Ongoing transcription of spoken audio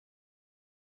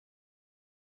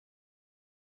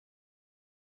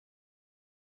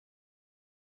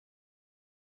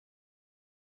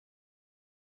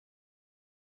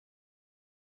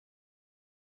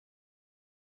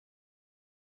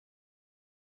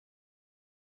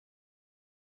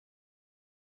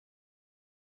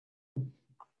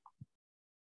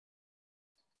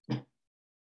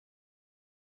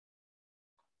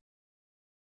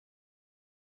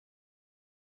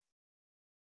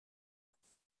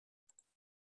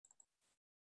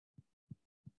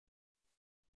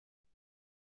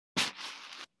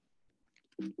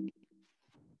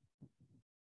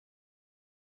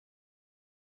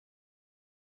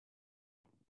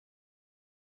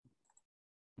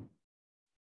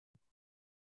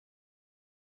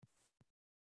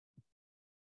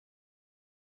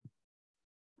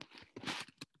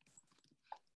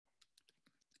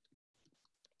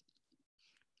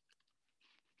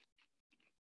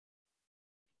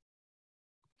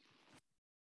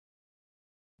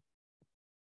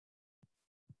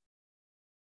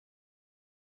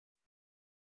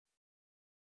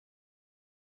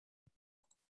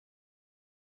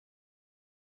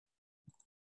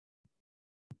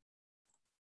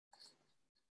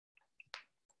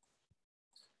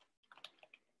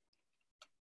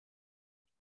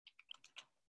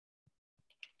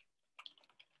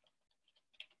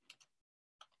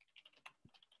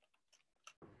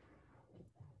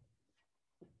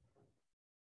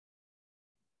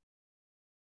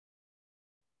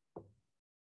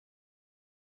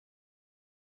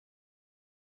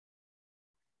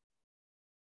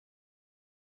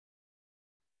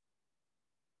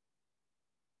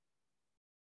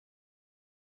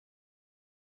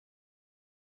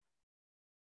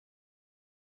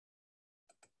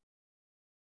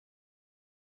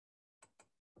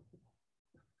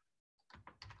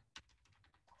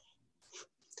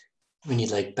We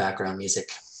need like background music.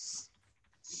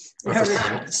 Or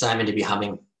for Simon to be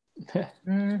humming.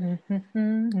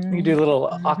 You do a little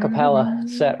a cappella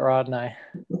set, Rod and I.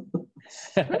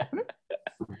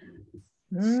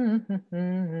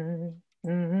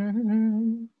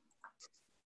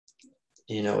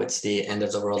 You know, it's The End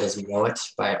of the World as We Know It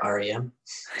by REM.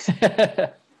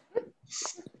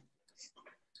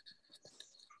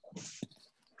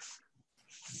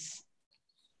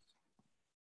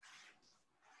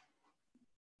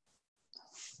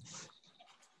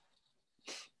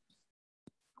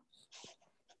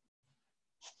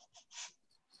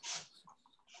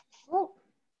 Oh,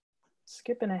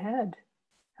 skipping ahead.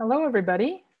 Hello,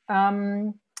 everybody.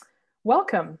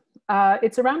 Welcome.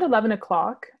 It's around 11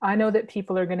 o'clock. I know that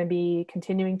people are going to be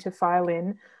continuing to file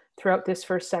in throughout this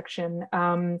first section.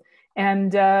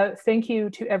 Thank you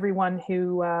to everyone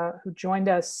who joined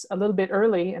us a little bit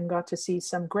early and got to see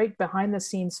some great behind the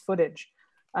scenes footage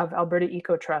of Alberta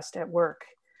Ecotrust at work.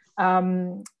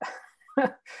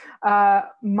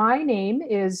 My name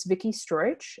is Vicki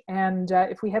Stroich, and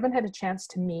if we haven't had a chance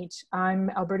to meet, I'm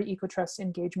Alberta Ecotrust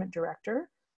Engagement Director.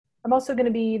 I'm also going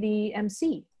to be the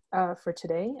MC for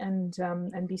today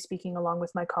and be speaking along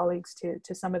with my colleagues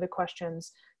to some of the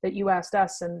questions that you asked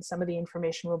us and some of the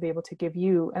information we'll be able to give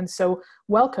you. And so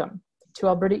welcome to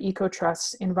Alberta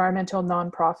Ecotrust's Environmental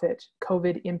Nonprofit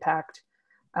COVID Impact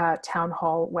Town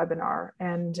Hall webinar.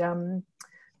 And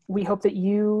we hope that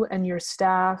you and your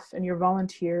staff and your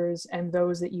volunteers and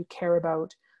those that you care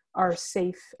about are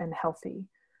safe and healthy.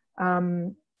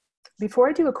 Before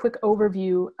I do a quick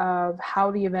overview of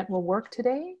how the event will work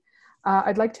today,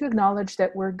 I'd like to acknowledge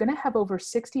that we're going to have over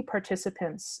 60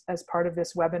 participants as part of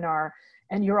this webinar,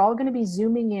 and you're all going to be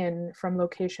zooming in from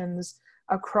locations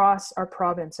across our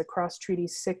province, across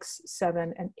Treaties 6,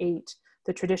 7, and 8,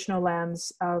 the traditional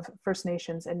lands of First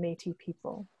Nations and Métis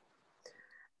people.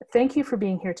 Thank you for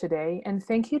being here today, and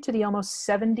thank you to the almost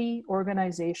 70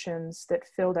 organizations that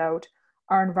filled out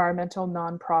our environmental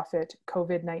nonprofit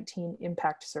COVID-19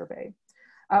 impact survey.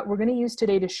 We're going to use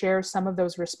today to share some of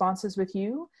those responses with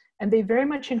you, and they very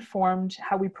much informed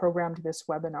how we programmed this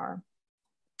webinar.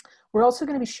 We're also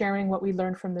going to be sharing what we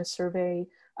learned from this survey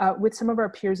with some of our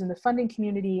peers in the funding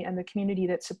community and the community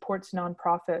that supports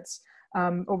nonprofits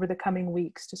over the coming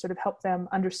weeks to sort of help them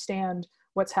understand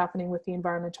what's happening with the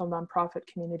environmental nonprofit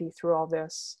community through all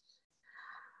this.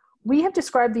 We have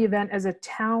described the event as a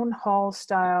town hall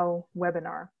style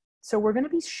webinar. So we're going to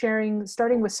be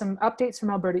starting with some updates from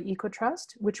Alberta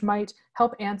Ecotrust, which might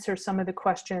help answer some of the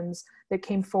questions that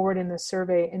came forward in this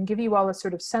survey and give you all a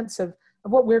sort of sense of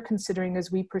what we're considering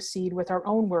as we proceed with our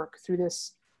own work through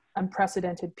this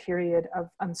unprecedented period of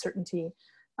uncertainty.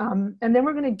 And then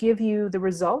we're going to give you the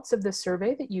results of the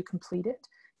survey that you completed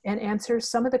and answer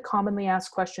some of the commonly asked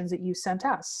questions that you sent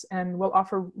us, and we'll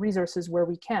offer resources where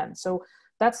we can. So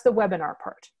that's the webinar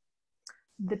part.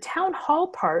 The town hall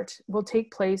part will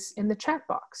take place in the chat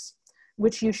box,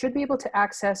 which you should be able to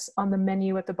access on the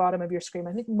menu at the bottom of your screen.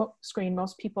 I think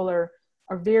most people are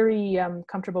very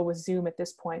comfortable with Zoom at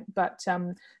this point, but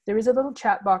there is a little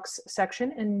chat box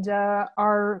section, and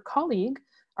our colleague,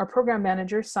 our program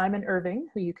manager, Simon Irving,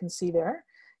 who you can see there,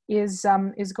 is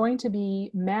going to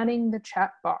be manning the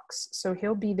chat box. So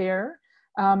he'll be there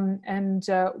and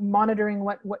monitoring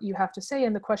what you have to say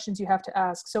and the questions you have to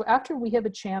ask. So after we have a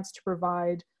chance to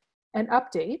provide an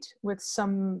update with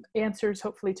some answers,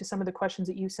 hopefully, to some of the questions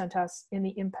that you sent us in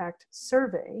the impact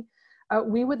survey,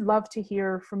 we would love to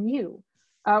hear from you.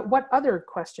 What other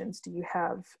questions do you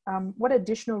have? What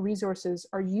additional resources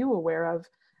are you aware of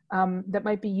that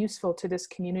might be useful to this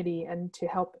community and to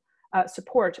help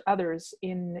support others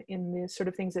in the sort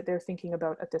of things that they're thinking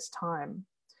about at this time?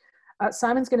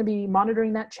 Simon's going to be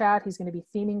monitoring that chat. He's going to be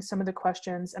theming some of the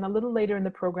questions, and a little later in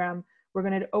the program, we're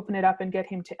going to open it up and get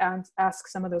him to ask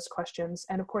some of those questions.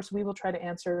 And of course, we will try to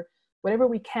answer whatever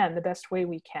we can, the best way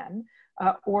we can,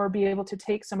 or be able to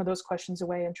take some of those questions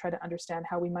away and try to understand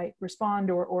how we might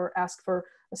respond or ask for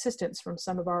assistance from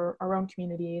some of our own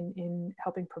community in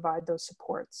helping provide those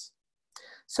supports.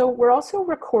 So we're also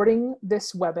recording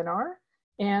this webinar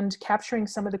and capturing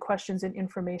some of the questions and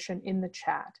information in the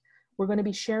chat. We're going to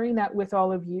be sharing that with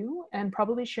all of you and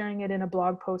probably sharing it in a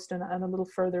blog post and a little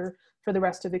further for the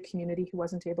rest of the community who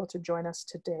wasn't able to join us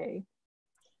today.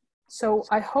 So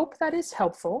I hope that is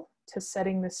helpful to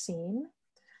setting the scene.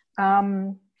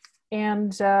 We're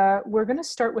going to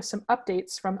start with some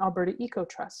updates from Alberta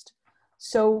Ecotrust.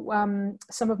 So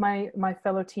some of my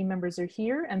fellow team members are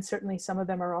here, and certainly some of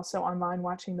them are also online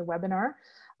watching the webinar.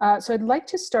 So I'd like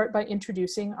to start by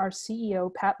introducing our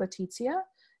CEO, Pat Letizia,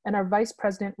 and our Vice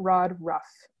President, Rod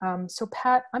Ruff. So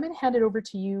Pat, I'm going to hand it over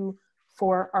to you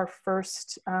for our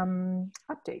first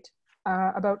update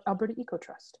about Alberta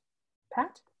Ecotrust.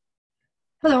 Pat?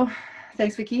 Hello,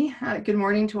 thanks Vicki. Good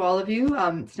morning to all of you.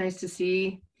 It's nice to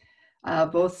see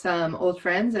both some old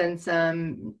friends and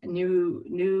some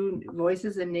new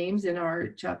voices and names in our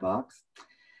chat box.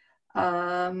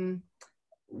 I'm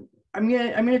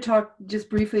gonna talk just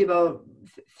briefly about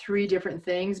three different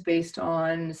things based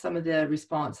on some of the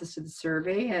responses to the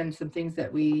survey and some things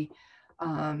that we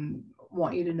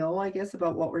want you to know, I guess,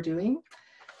 about what we're doing.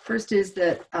 First is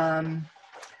that,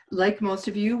 like most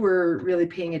of you, we're really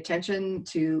paying attention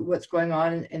to what's going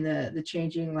on in the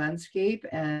changing landscape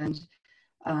and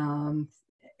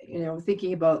you know,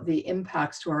 thinking about the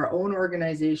impacts to our own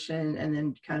organization and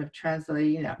then kind of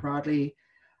translating that broadly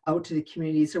out to the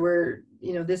community. So we're,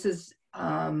 you know, this is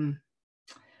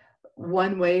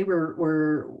one way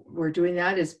we're doing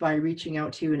that is by reaching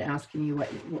out to you and asking you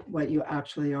what you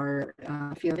actually are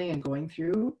feeling and going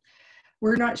through.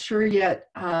 We're not sure yet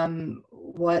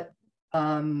what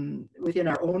within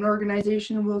our own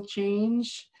organization will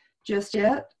change just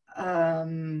yet.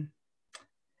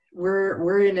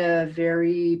 We're in a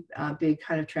very big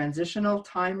kind of transitional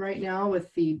time right now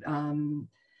with the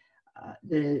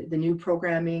new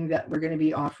programming that we're going to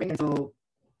be offering. So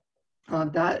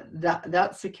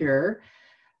that's secure.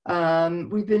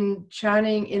 We've been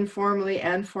chatting informally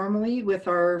and formally with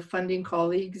our funding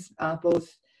colleagues,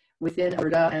 both within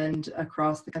Alberta and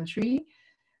across the country.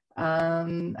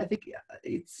 I think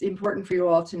it's important for you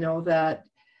all to know that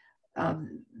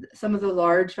some of the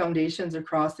large foundations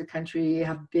across the country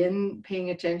have been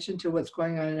paying attention to what's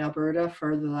going on in Alberta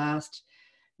for the last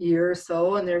year or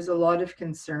so, and there's a lot of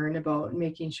concern about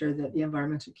making sure that the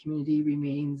environmental community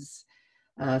remains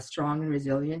strong and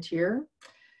resilient here.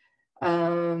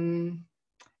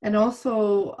 And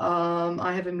also,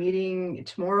 I have a meeting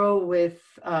tomorrow with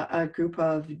a group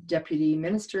of deputy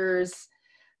ministers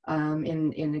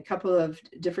in a couple of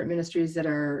different ministries that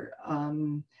are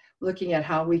looking at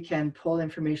how we can pull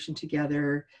information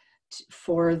together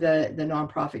for the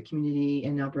nonprofit community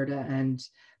in Alberta, and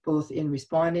both in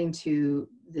responding to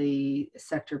the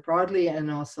sector broadly and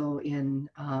also in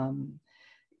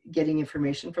getting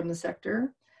information from the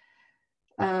sector.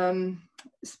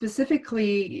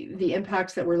 Specifically, the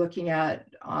impacts that we're looking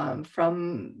at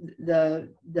from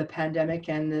the pandemic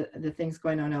and the things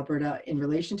going on in Alberta in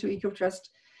relation to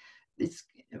Ecotrust,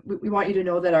 we want you to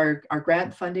know that our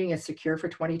grant funding is secure for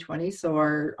 2020.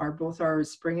 So both our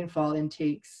spring and fall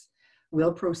intakes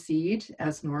will proceed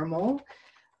as normal.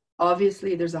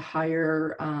 Obviously, there's a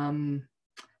higher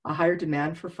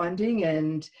demand for funding,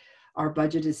 and our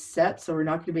budget is set, so we're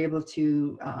not going to be able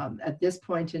to at this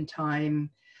point in time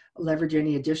leverage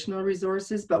any additional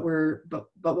resources, but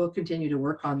we'll continue to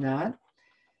work on that.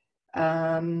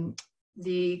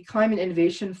 The Climate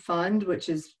Innovation Fund, which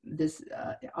is this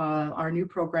our new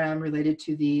program related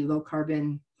to the Low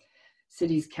Carbon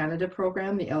Cities Canada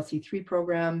program, the LC3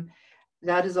 program,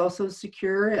 that is also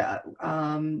secure.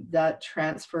 That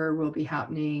transfer will be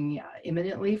happening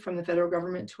imminently from the federal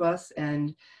government to us,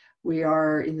 and we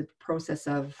are in the process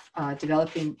of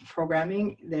developing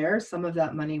programming there. Some of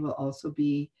that money will also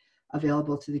be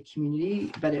available to the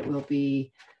community, but it will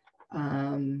be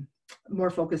more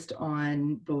focused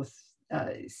on both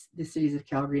the cities of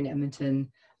Calgary and Edmonton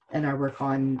and our work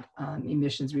on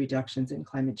emissions reductions and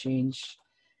climate change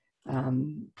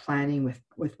planning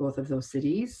with both of those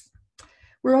cities.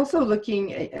 We're also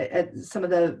looking at some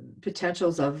of the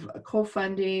potentials of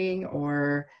co-funding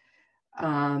or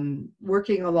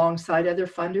working alongside other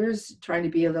funders, trying to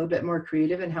be a little bit more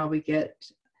creative in how we get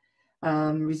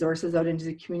resources out into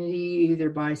the community, either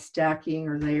by stacking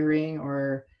or layering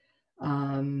or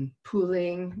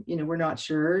pooling. You know, we're not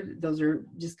sure. Those are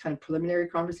just kind of preliminary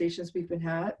conversations we've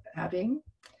been having.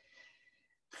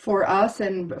 For us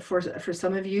and for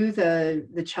some of you,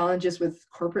 the challenges with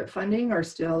corporate funding are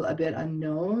still a bit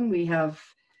unknown. We have,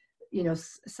 you know,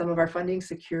 some of our funding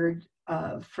secured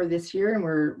for this year, and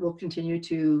we'll continue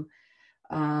to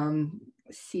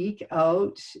seek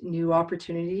out new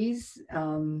opportunities,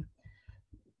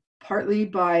 partly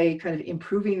by kind of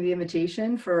improving the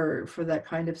invitation for that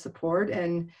kind of support,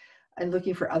 and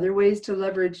looking for other ways to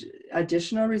leverage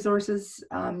additional resources,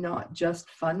 not just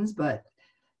funds, but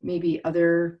maybe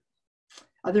other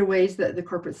ways that the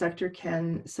corporate sector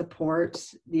can support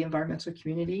the environmental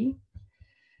community.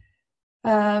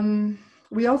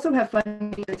 We also have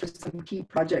funding for some key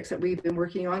projects that we've been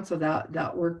working on, so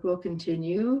that work will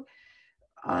continue.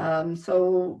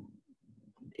 So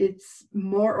it's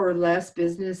more or less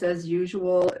business as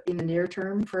usual in the near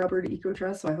term for Alberta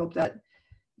Ecotrust, so I hope that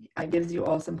gives you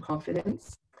all some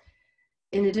confidence.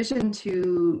 In addition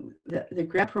to the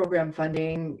grant program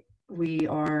funding, we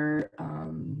are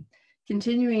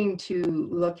continuing to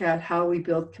look at how we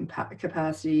build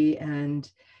capacity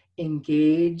and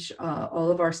engage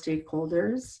all of our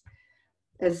stakeholders.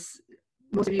 As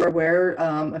most of you are aware,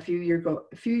 a few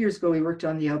years ago, we worked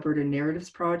on the Alberta Narratives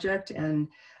Project, and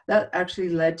that actually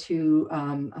led to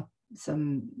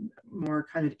some more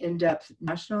kind of in-depth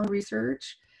national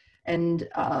research. And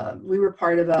we were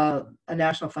part of a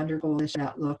national funder coalition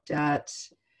that looked at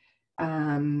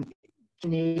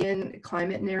Canadian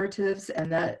climate narratives,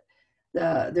 and that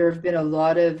there have been a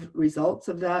lot of results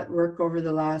of that work over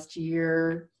the last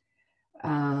year.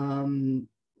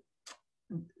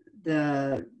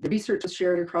 The research was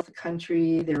shared across the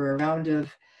country. There were a round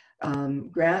of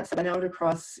grants that went out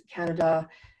across Canada.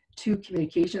 2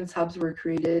 communications hubs were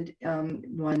created,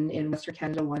 one in Western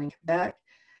Canada, one in Quebec.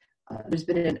 There's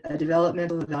been a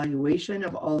developmental evaluation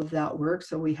of all of that work,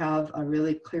 so we have a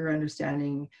really clear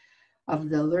understanding of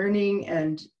the learning,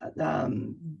 and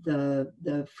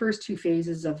the first 2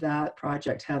 phases of that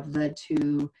project have led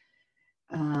to,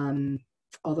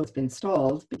 although it's been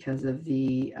stalled because of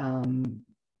the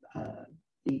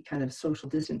kind of social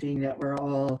distancing that we're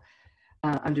all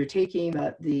undertaking,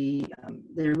 but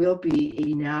there will be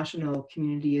a national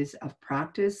communities of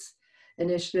practice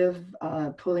initiative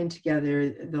pulling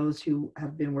together those who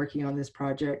have been working on this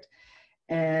project.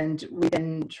 And we've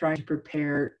been trying to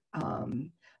prepare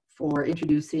for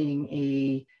introducing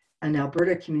an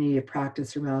Alberta community of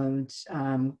practice around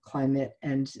climate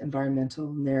and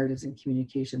environmental narratives and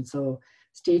communication. So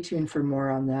stay tuned for more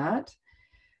on that.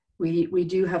 We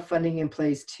do have funding in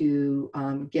place to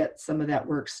get some of that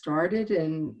work started,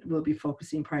 and we'll be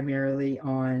focusing primarily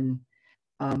on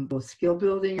both skill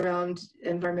building around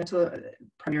environmental,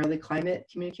 primarily climate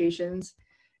communications,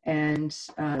 and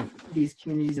these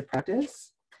communities of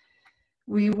practice.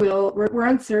 We're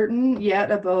uncertain yet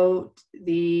about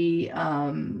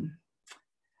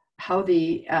how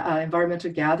the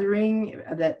environmental gathering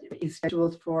that is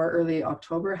scheduled for early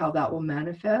October, how that will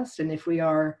manifest, and if we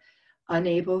are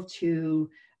unable to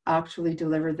actually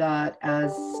deliver that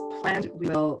as planned, we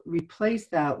will replace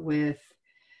that with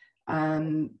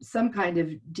some kind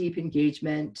of deep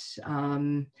engagement,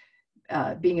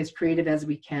 being as creative as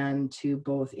we can to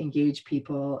both engage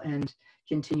people and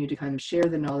continue to kind of share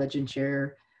the knowledge and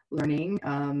share learning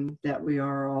that we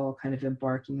are all kind of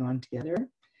embarking on together.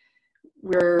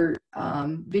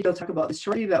 Vito will talk about this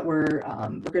shortly, but we're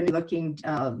going to be looking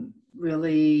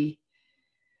really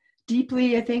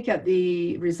deeply, I think, at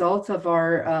the results of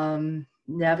our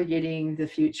Navigating the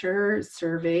Future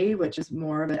survey, which is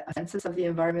more of a census of the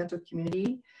environmental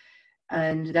community.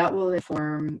 And that will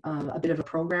inform a bit of a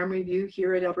program review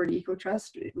here at Alberta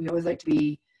Ecotrust. We always like to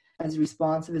be as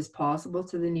responsive as possible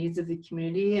to the needs of the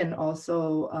community, and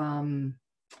also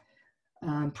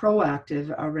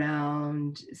proactive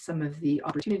around some of the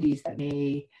opportunities that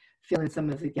may fill in some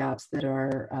of the gaps that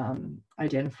are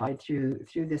identified through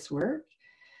this work.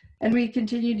 And we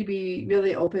continue to be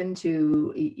really open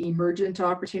to emergent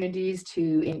opportunities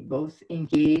to both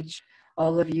engage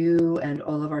all of you and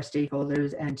all of our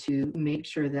stakeholders, and to make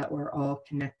sure that we're all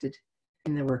connected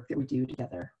in the work that we do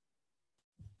together.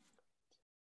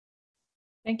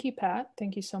 Thank you, Pat.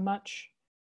 Thank you so much.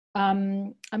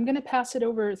 I'm going to pass it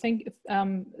over. Thank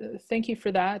you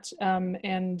for that,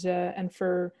 and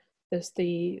for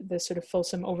the sort of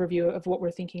fulsome overview of what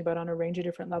we're thinking about on a range of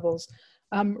different levels.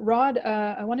 Rod,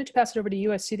 I wanted to pass it over to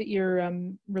you. I see that you're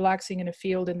relaxing in a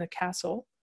field in the castle,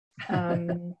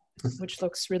 which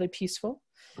looks really peaceful.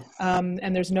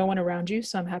 And there's no one around you,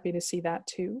 so I'm happy to see that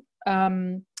too.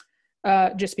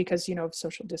 Just because, you know, of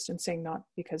social distancing, not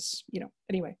because, you know,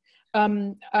 anyway. I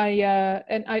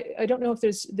don't know if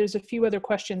there's a few other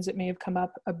questions that may have come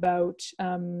up about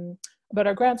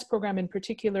our grants program in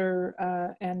particular,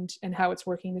 and how it's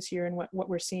working this year and what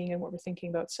we're seeing and what we're thinking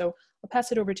about. So I'll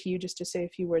pass it over to you just to say a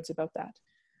few words about that.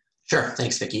 Sure,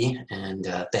 thanks Vicki, and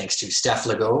thanks to Steph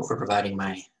Legault for providing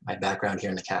my background here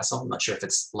in the castle. I'm not sure if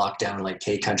it's locked down like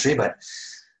K country, but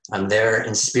I'm there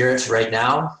in spirit right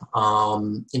now.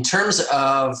 In terms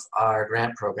of our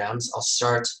grant programs, I'll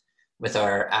start with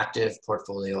our active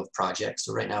portfolio of projects.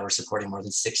 So right now we're supporting more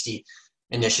than 60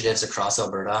 initiatives across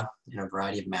Alberta in a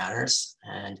variety of manners.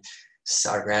 And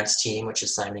our grants team, which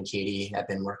is Simon and Katie, have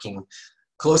been working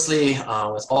closely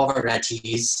with all of our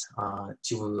grantees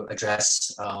to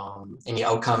address any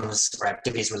outcomes or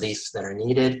activities relief that are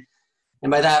needed. And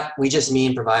by that, we just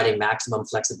mean providing maximum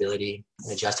flexibility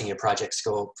in adjusting your project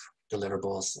scope,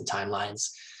 deliverables, and timelines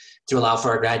to allow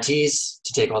for our grantees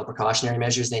to take all the precautionary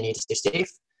measures they need to stay safe,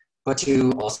 but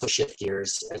to also shift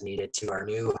gears as needed to our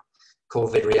new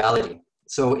COVID reality.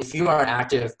 So if you are an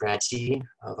active grantee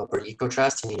of Alberta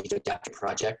Ecotrust and you need to adapt your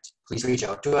project, please reach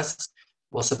out to us.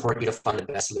 We'll support you to find the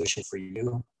best solution for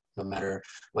you, no matter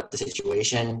what the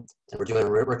situation. And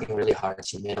we're working really hard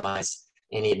to minimize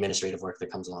any administrative work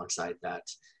that comes alongside that.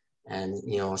 And,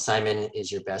 you know, Simon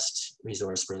is your best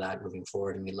resource for that moving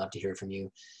forward, and we'd love to hear from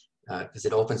you because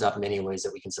it opens up many ways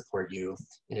that we can support you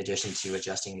in addition to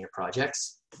adjusting your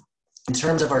projects. In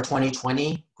terms of our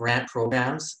 2020 grant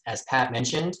programs, as Pat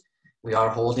mentioned, we are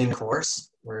holding the course.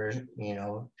 We're, you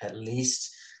know, at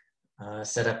least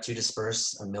set up to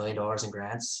disperse $1 million in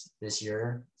grants this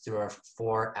year through our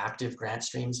 4 active grant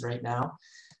streams right now,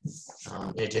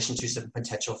 in addition to some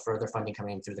potential further funding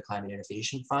coming in through the Climate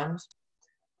Innovation Fund.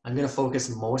 I'm going to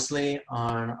focus mostly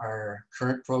on our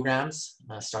current programs,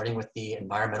 starting with the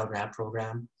environmental grant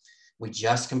program. We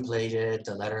just completed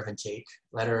the letter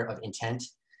of intent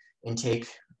intake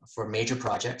for major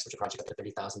projects, which are projects up to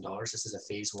 $30,000. This is a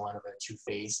phase 1 of a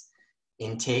 2-phase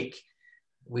intake.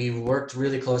 We worked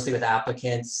really closely with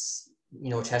applicants, you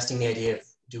know, testing the idea of,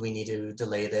 do we need to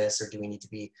delay this or do we need to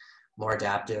be more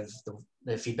adaptive?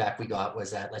 The feedback we got was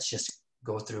that let's just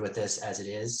go through with this as it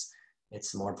is.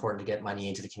 It's more important to get money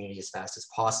into the community as fast as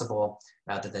possible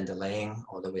rather than delaying,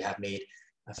 although we have made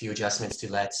a few adjustments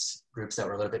to let groups that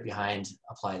were a little bit behind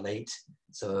apply late.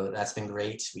 So that's been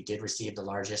great. We did receive the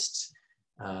largest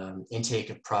intake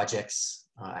of projects,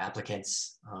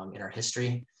 applicants in our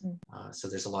history. So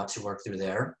there's a lot to work through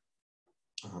there.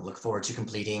 Look forward to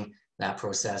completing that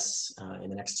process in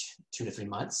the next 2 to 3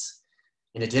 months.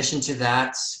 In addition to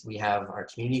that, we have our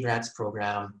community grants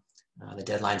program. The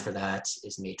deadline for that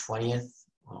is May 20th.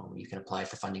 You can apply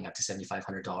for funding up to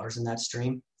 $7,500 in that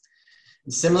stream.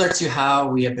 And similar to how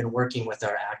we have been working with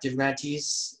our active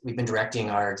grantees, we've been directing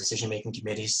our decision-making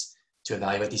committees to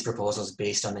evaluate these proposals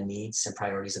based on the needs and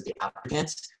priorities of the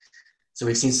applicants. So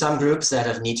we've seen some groups that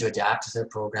have need to adapt their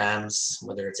programs,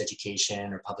 whether it's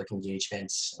education or public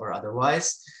engagement or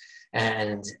otherwise,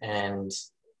 and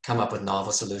come up with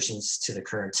novel solutions to the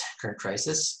current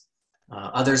crisis.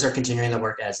 Others are continuing the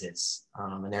work as is,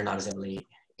 and they're not as heavily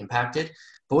impacted.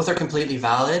 Both are completely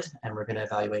valid, and we're going to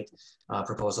evaluate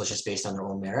proposals just based on their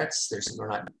own merits. We're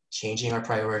not changing our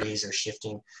priorities or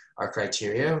shifting our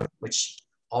criteria, which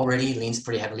already leans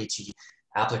pretty heavily to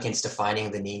applicants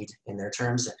defining the need in their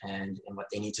terms and what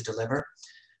they need to deliver.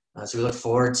 So we look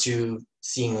forward to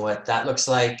seeing what that looks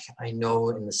like. I know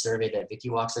in the survey that Vicki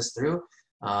walks us through,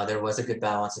 there was a good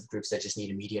balance of groups that just need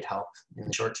immediate help in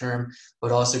the short term,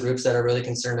 but also groups that are really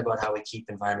concerned about how we keep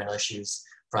environmental issues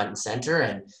front and center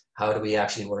and how do we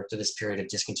actually work through this period of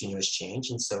discontinuous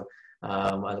change. And so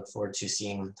I look forward to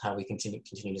seeing how we continue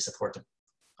to support the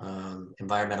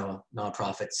environmental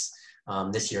nonprofits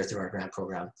this year through our grant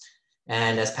program.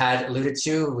 And as Pat alluded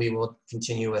to, we will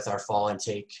continue with our fall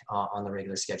intake on the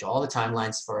regular schedule. All the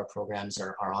timelines for our programs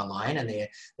are online, and they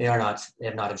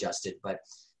have not adjusted. But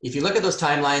if you look at those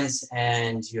timelines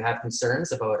and you have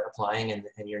concerns about applying and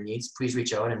your needs, please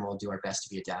reach out and we'll do our best to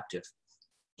be adaptive.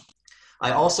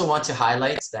 I also want to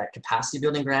highlight that capacity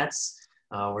building grants,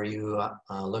 where you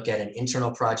look at an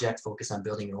internal project focused on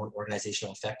building your own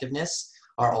organizational effectiveness,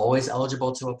 are always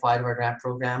eligible to apply to our grant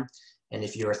program. And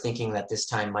if you are thinking that this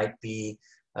time might be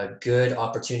a good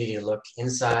opportunity to look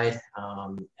inside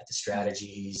at the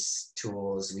strategies,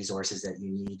 tools, resources that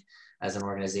you need as an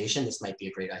organization, this might be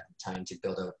a great time to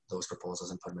build out those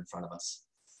proposals and put them in front of us.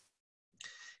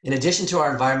 In addition to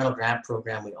our environmental grant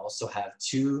program, we also have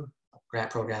 2 grant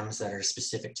programs that are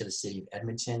specific to the city of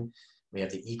Edmonton. We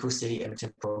have the Eco City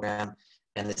Edmonton program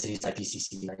and the city's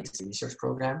IPCC Legacy Research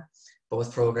Program.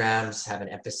 Both programs have an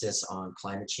emphasis on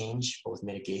climate change, both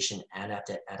mitigation and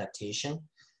adaptation.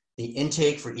 The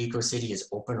intake for Eco City is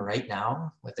open right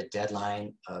now with a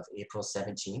deadline of April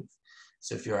 17th.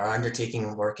 So if you are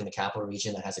undertaking work in the capital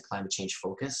region that has a climate change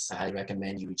focus, I highly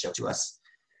recommend you reach out to us.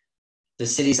 The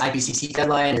city's IPCC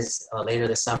deadline is later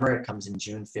this summer. It comes in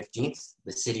June 15th.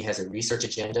 The city has a research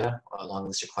agenda, a long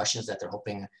list of questions that they're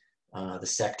hoping the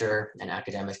sector and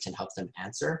academics can help them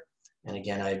answer. And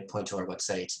again, I'd point to our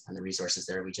website and the resources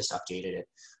there. We just updated it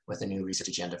with a new research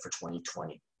agenda for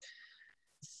 2020.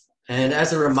 And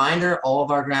as a reminder, all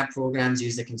of our grant programs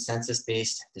use a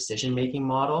consensus-based decision-making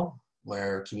model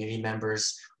where community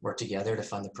members work together to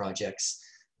fund the projects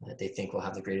that they think will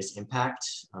have the greatest impact.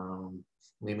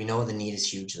 We know the need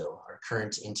is huge though. Our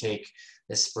current intake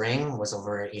this spring was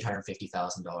over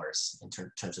 $850,000 in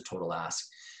terms of total ask.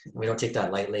 And we don't take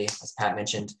that lightly. As Pat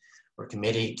mentioned, we're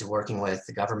committed to working with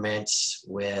the government,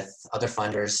 with other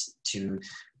funders to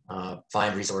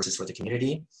find resources for the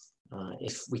community.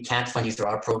 If we can't fund you through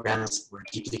our programs, we're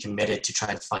deeply committed to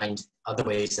trying to find other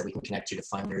ways that we can connect you to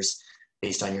funders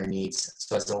based on your needs.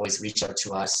 So as always, reach out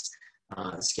to us,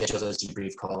 schedule those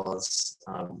debrief calls.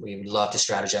 We would love to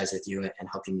strategize with you and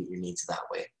help you meet your needs that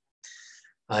way.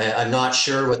 I'm not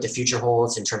sure what the future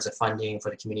holds in terms of funding for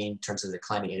the community in terms of the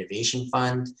Climate Innovation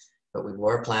Fund, but we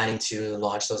were planning to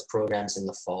launch those programs in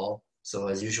the fall. So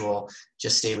as usual,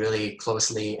 just stay really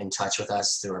closely in touch with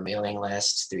us through our mailing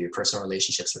list, through your personal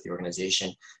relationships with the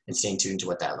organization, and staying tuned to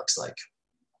what that looks like.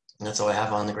 And that's all I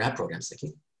have on the grant programs,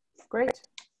 Vicki. Great,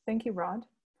 thank you, Rod.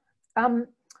 I'm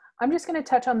just going to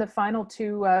touch on the final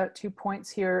two points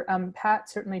here. Pat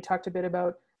certainly talked a bit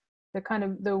about the kind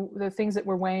of the things that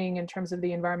we're weighing in terms of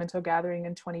the environmental gathering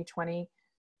in 2020.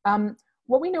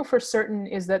 What we know for certain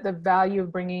is that the value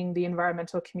of bringing the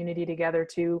environmental community together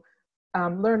to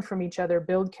learn from each other,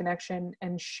 build connection,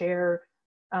 and share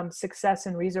success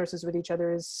and resources with each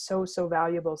other is so, so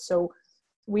valuable. So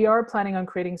we are planning on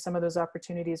creating some of those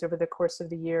opportunities over the course of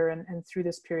the year and through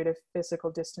this period of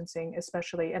physical distancing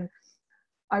especially. And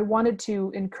I wanted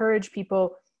to encourage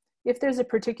people, if there's a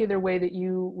particular way that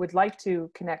you would like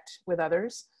to connect with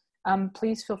others,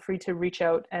 please feel free to reach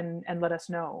out and let us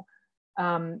know.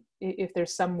 If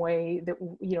there's some way that,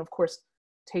 you know, of course,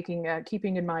 keeping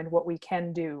in mind what we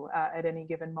can do at any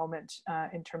given moment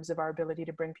in terms of our ability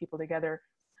to bring people together.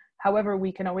 However,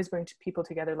 we can always bring people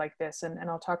together like this, and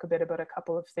I'll talk a bit about a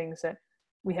couple of things that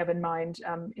we have in mind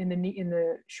in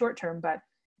the short term, but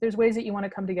there's ways that you want to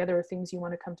come together or things you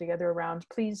want to come together around,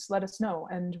 please let us know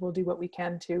and we'll do what we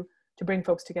can to bring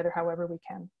folks together however we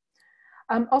can.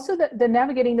 Also, the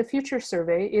Navigating the Future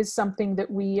survey is something that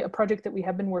a project that we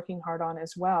have been working hard on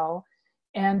as well,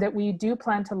 and that we do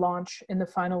plan to launch in the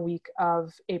final week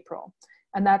of April,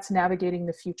 and that's Navigating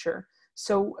the Future.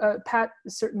 So Pat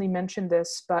certainly mentioned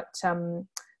this, but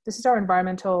this is our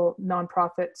environmental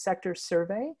nonprofit sector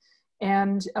survey.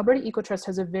 And Alberta Ecotrust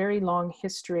has a very long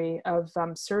history of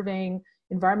surveying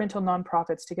environmental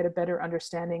nonprofits to get a better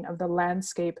understanding of the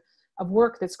landscape of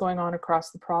work that's going on across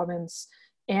the province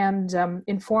and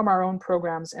inform our own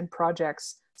programs and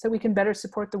projects so we can better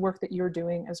support the work that you're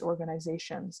doing as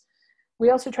organizations. We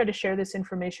also try to share this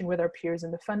information with our peers in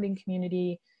the funding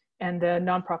community and the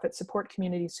nonprofit support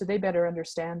community so they better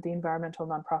understand the environmental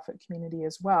nonprofit community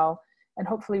as well. And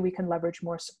hopefully we can leverage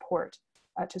more support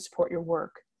to support your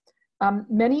work.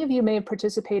 Many of you may have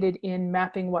participated in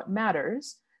Mapping What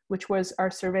Matters, which was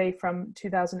our survey from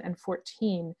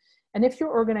 2014. And if your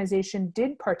organization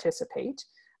did participate,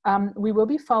 we will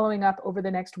be following up over the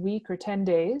next week or 10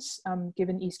 days,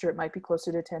 given Easter, it might be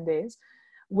closer to 10 days,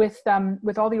 with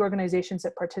all the organizations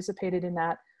that participated in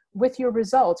that, with your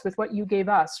results, with what you gave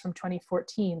us from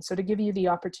 2014. So to give you the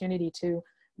opportunity to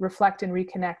reflect and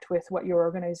reconnect with what your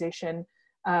organization,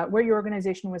 where your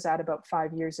organization was at about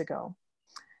 5 years ago.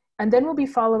 And then we'll be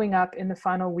following up in the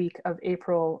final week of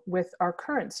April with our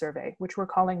current survey, which we're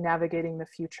calling Navigating the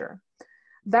Future.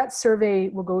 That survey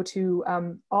will go to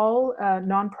all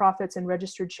nonprofits and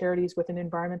registered charities with an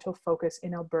environmental focus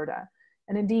in Alberta.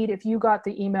 And indeed, if you got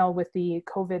the email with the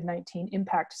COVID-19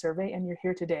 impact survey and you're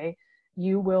here today,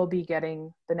 you will be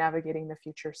getting the Navigating the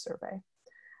Future survey.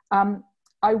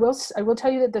 I will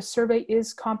tell you that the survey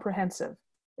is comprehensive.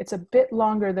 It's a bit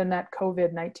longer than that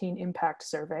COVID-19 impact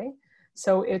survey.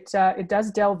 So it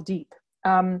does delve deep.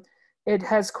 It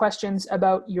has questions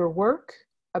about your work,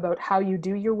 about how you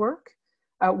do your work,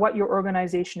 what your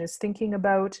organization is thinking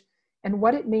about. and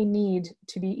what it may need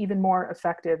to be even more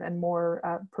effective and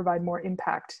provide more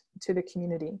impact to the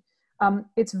community.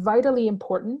 It's vitally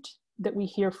important that we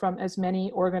hear from as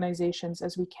many organizations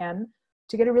as we can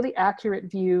to get a really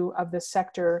accurate view of the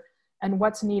sector and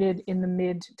what's needed in the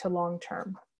mid to long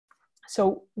term.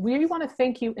 So we want to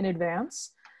thank you in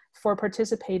advance for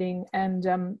participating,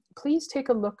 and please take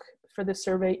a look for the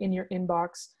survey in your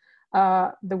inbox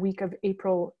the week of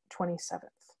April 27th.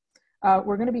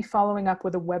 We're going to be following up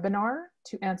with a webinar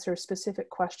to answer specific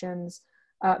questions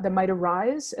that might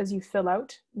arise as you fill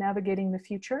out Navigating the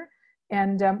Future.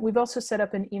 And we've also set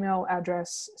up an email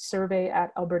address,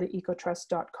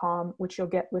 survey@albertaecotrust.com, which you'll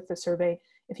get with the survey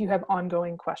if you have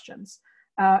ongoing questions.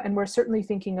 And we're certainly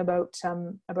thinking about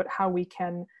how we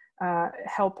can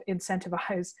help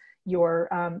incentivize your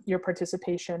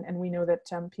participation. And we know that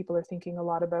people are thinking a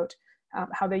lot about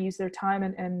how they use their time,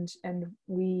 and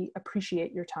we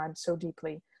appreciate your time so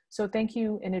deeply. So thank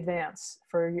you in advance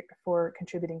for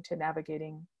contributing to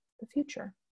Navigating the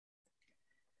Future.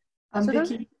 So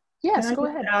Vicki, yes, go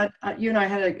ahead. You and I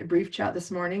had a brief chat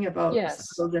this morning about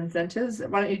Yes. some of those incentives.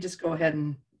 Why don't you just go ahead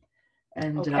and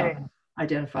Okay.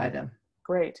 Identify them?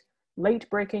 Great. Late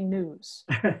breaking news.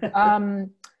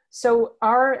 So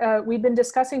we've been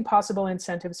discussing possible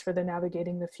incentives for the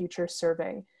Navigating the Future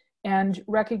survey, and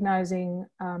recognizing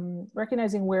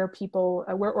where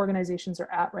where organizations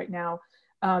are at right now,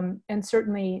 and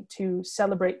certainly to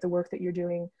celebrate the work that you're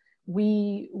doing.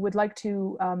 We would like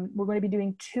to, we're going to be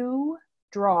doing 2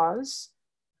 draws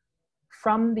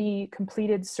from the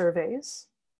completed surveys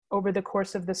over the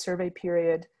course of the survey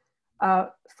period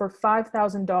for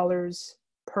 $5,000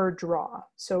 per draw.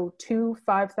 So 2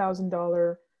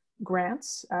 $5,000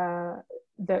 grants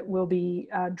that will be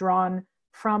drawn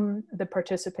from the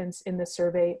participants in the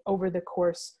survey over the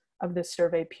course of the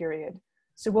survey period.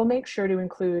 So we'll make sure to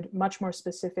include much more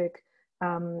specific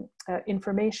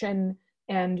information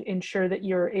and ensure that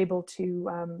you're able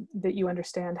to, that you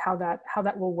understand how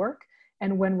that will work,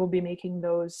 and when we'll be making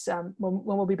those, when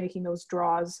we'll be making those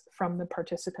draws from the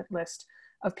participant list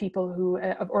of people who,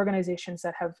 of organizations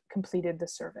that have completed the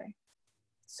survey.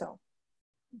 So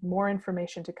more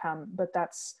information to come, but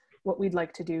that's what we'd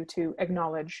like to do to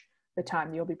acknowledge the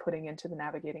time you'll be putting into the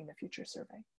Navigating the Future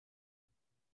survey.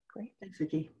 Great. Thanks,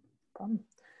 Vicki. No problem.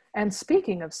 And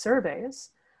speaking of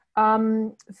surveys,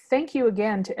 thank you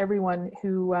again to everyone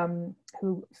who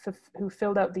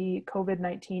filled out the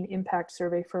COVID-19 impact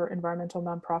survey for environmental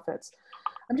nonprofits.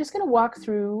 I'm just going to walk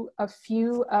through a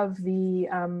few of the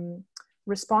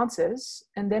responses,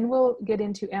 and then we'll get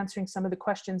into answering some of the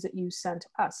questions that you sent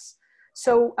us.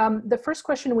 So the first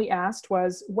question we asked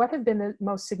was, what have been the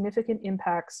most significant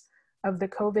impacts of the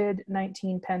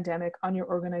COVID-19 pandemic on your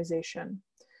organization?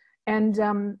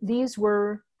 And these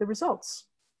were the results.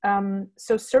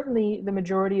 So certainly the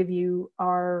majority of you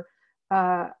are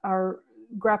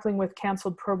grappling with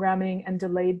canceled programming and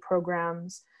delayed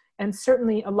programs. And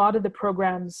certainly a lot of the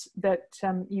programs that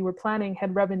you were planning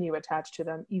had revenue attached to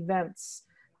them, events,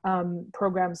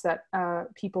 programs that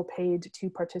people paid to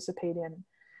participate in.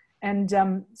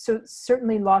 And so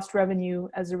certainly lost revenue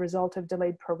as a result of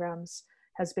delayed programs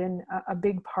has been a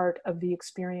big part of the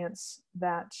experience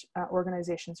that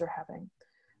organizations are having.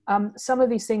 Some of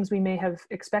these things we may have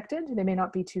expected, they may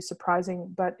not be too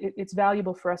surprising, but it's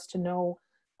valuable for us to know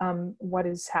what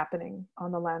is happening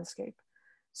on the landscape.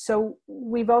 So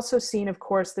we've also seen, of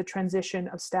course, the transition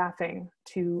of staffing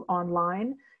to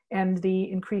online and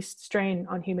the increased strain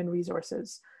on human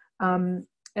resources. And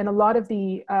a lot of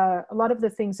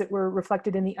the things that were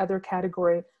reflected in the other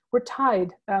category were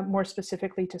tied more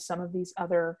specifically to some of these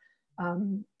other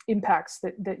impacts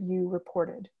that you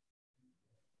reported.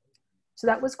 So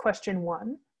that was question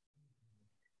 1.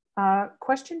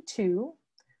 Question 2,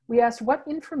 we asked what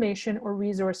information or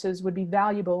resources would be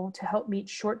valuable to help meet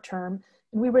short-term,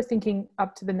 and we were thinking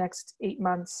up to the next 8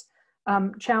 months,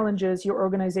 challenges your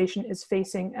organization is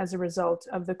facing as a result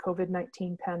of the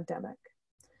COVID-19 pandemic.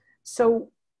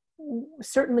 So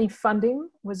certainly funding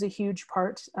was a huge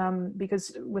part,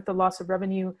 because with the loss of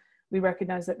revenue, we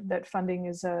recognize that funding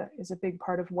is a big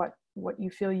part of what you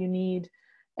feel you need.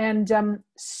 And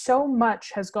so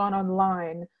much has gone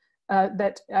online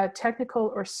that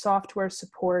technical or software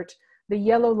support, the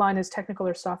yellow line is technical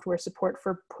or software support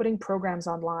for putting programs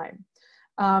online.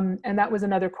 And that was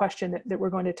another question that we're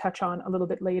going to touch on a little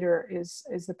bit later, is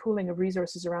the pooling of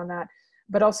resources around that,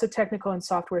 but also technical and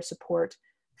software support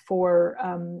for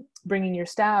bringing your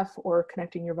staff or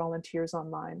connecting your volunteers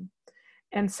online.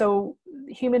 And so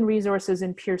human resources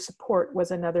and peer support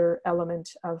was another element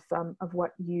of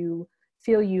what you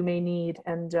feel you may need.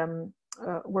 And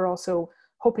we're also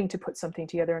hoping to put something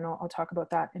together, and I'll talk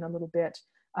about that in a little bit,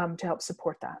 to help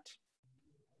support that.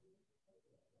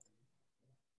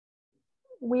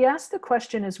 We asked the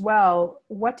question as well,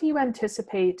 what do you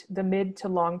anticipate the mid to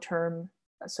long term,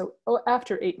 so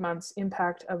after 8 months,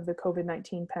 impact of the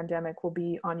COVID-19 pandemic will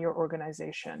be on your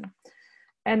organization?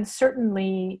 And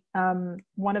certainly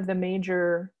one of the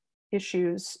major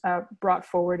issues brought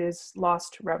forward is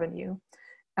lost revenue.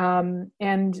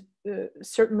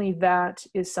 Certainly that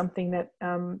is something that,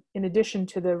 in addition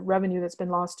to the revenue that's been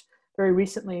lost very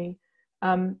recently,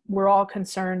 we're all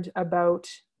concerned about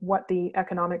what the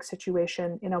economic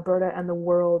situation in Alberta and the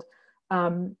world,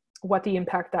 what the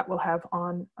impact that will have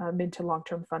on mid to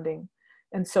long-term funding.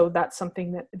 And so that's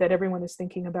something that everyone is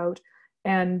thinking about.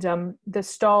 And the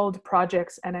stalled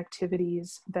projects and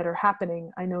activities that are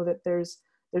happening, I know that there's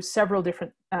several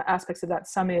different aspects of that.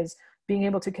 Some is being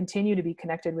able to continue to be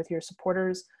connected with your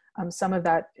supporters. Some of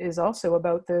that is also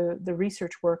about the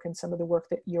research work and some of the work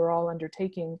that you're all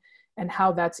undertaking and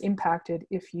how that's impacted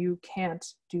if you can't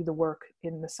do the work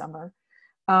in the summer.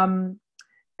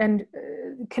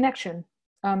 Connection,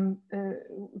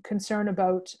 concern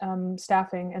about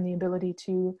staffing and the ability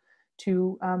to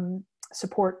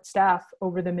support staff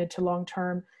over the mid to long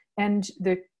term, and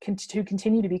to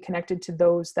continue to be connected to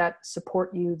those that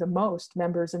support you the most,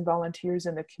 members and volunteers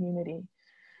in the community.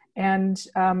 And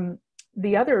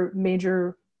the other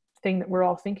major thing that we're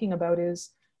all thinking about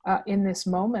is in this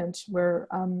moment where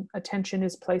attention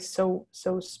is placed so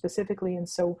specifically and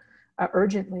so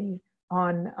urgently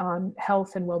on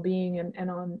health and well-being and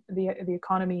on the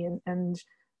economy and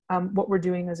what we're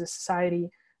doing as a society.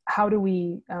 How do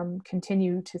we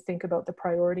continue to think about the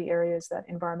priority areas that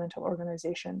environmental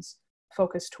organizations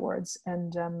focus towards?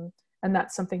 And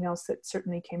that's something else that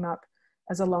certainly came up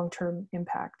as a long-term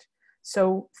impact.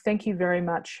 So thank you very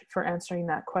much for answering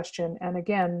that question. And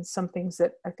again, some things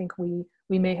that I think we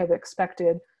may have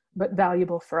expected, but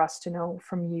valuable for us to know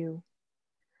from you.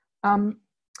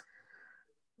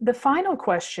 The final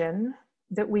question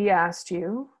that we asked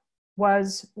you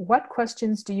was, what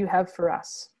questions do you have for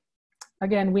us?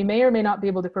 Again, we may or may not be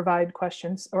able to provide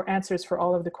questions or answers for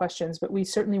all of the questions, but we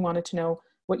certainly wanted to know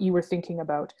what you were thinking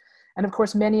about. And of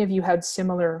course, many of you had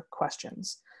similar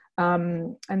questions.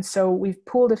 And so we've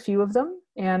pooled a few of them,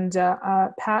 and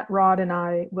Pat, Rod, and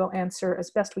I will answer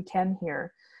as best we can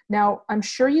here. Now, I'm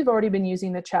sure you've already been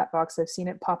using the chat box. I've seen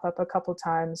it pop up a couple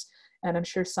times, and I'm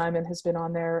sure Simon has been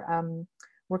on there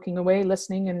working away,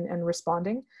 listening and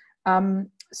responding.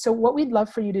 So what we'd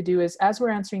love for you to do is, as we're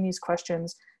answering these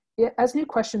questions, as new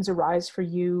questions arise for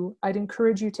you, I'd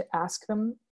encourage you to ask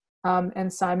them,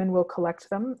 and Simon will collect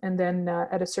them. And then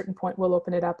at a certain point, we'll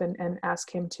open it up and ask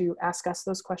him to ask us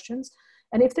those questions.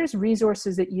 And if there's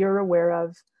resources that you're aware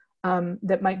of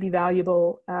that might be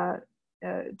valuable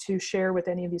to share with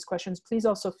any of these questions, please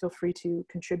also feel free to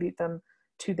contribute them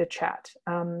to the chat.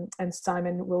 And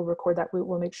Simon will record that.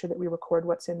 We'll make sure that we record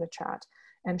what's in the chat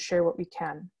and share what we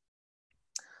can.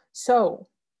 So,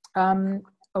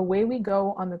 away we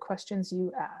go on the questions you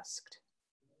asked.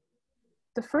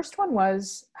 The first one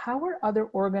was, how are other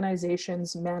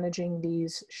organizations managing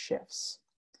these shifts?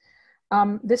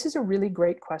 This is a really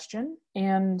great question.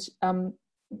 And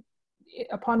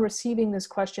upon receiving this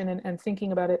question and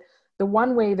thinking about it, the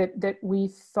one way that we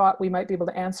thought we might be able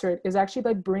to answer it is actually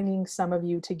by bringing some of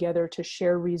you together to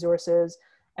share resources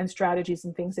and strategies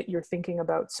and things that you're thinking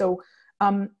about. So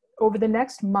over the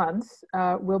next month,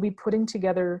 we'll be putting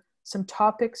together some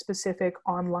topic-specific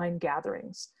online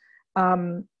gatherings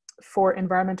for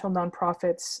environmental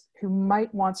nonprofits who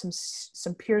might want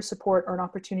some peer support or an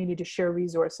opportunity to share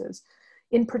resources.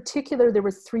 In particular, there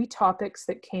were 3 topics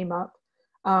that came up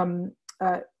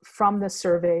from the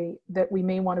survey that we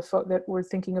may want to that we're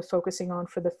thinking of focusing on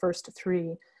for the first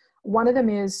 3. One of them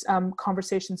is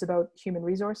conversations about human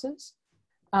resources.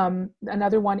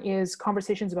 Another one is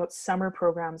conversations about summer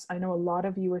programs. I know a lot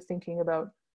of you are thinking about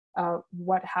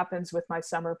what happens with my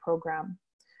summer program.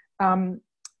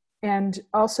 And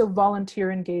also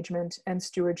volunteer engagement and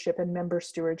stewardship and member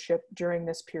stewardship during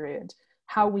this period.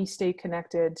 How we stay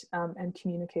connected and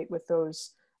communicate with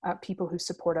those people who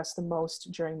support us the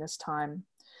most during this time.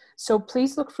 So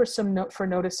please look for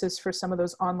notices for some of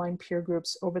those online peer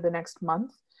groups over the next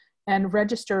month, and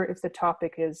register if the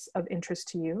topic is of interest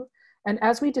to you. And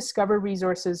as we discover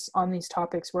resources on these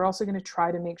topics, we're also going to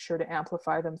try to make sure to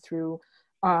amplify them through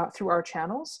our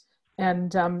channels.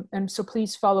 And so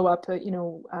please follow up.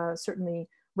 Certainly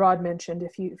Rod mentioned,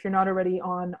 if you're not already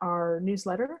on our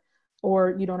newsletter,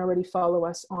 or you don't already follow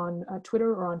us on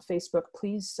Twitter or on Facebook,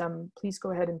 please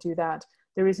go ahead and do that.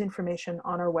 There is information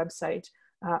on our website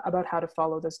about how to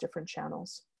follow those different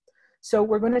channels. So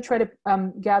we're going to try to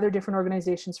gather different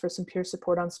organizations for some peer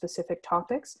support on specific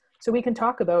topics, so we can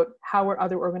talk about how are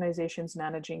other organizations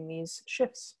managing these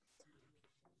shifts.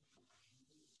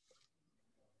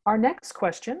 Our next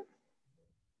question: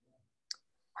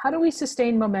 how do we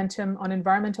sustain momentum on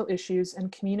environmental issues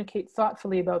and communicate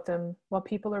thoughtfully about them while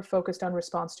people are focused on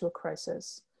response to a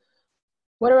crisis?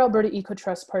 What are Alberta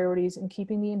Ecotrust priorities in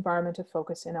keeping the environment a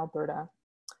focus in Alberta?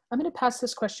 I'm going to pass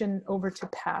this question over to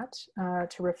Pat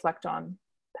to reflect on.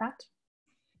 Pat?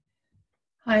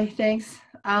 Hi, thanks.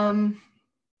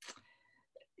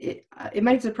 It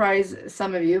might surprise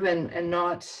some of you and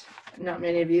not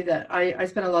many of you that I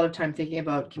spend a lot of time thinking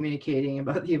about communicating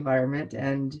about the environment,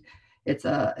 and it's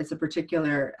a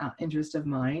particular interest of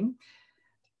mine.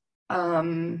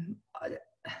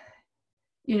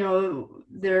 You know,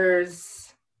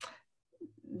 there's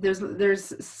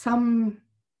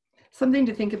something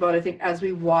to think about, I think, as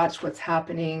we watch what's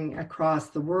happening across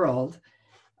the world,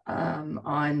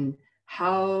 on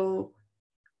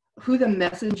who the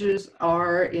messengers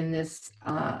are in this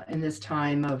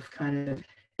time of kind of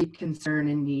deep concern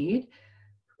and need.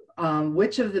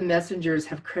 Which of the messengers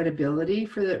have credibility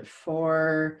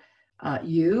for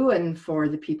you and for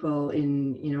the people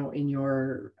in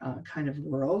your kind of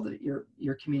world,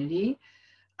 your community.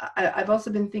 I've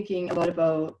also been thinking a lot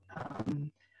about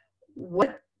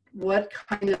what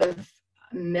kind of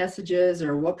messages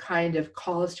or what kind of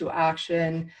calls to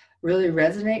action really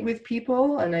resonate with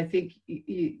people. And I think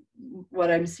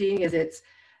what I'm seeing is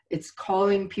it's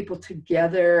calling people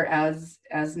together as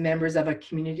members of a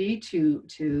community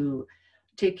to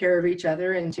take care of each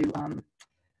other and to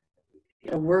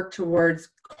work towards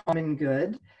common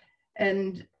good.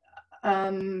 And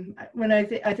when I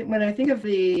think of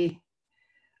the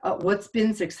what's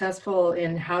been successful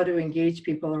in how to engage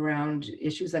people around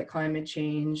issues like climate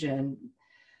change and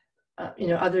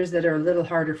others that are a little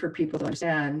harder for people to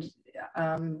understand,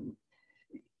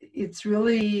 it's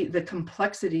really the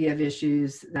complexity of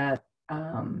issues that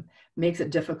makes it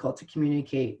difficult to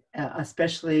communicate,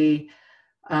 especially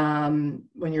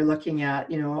when you're looking at,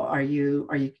 are you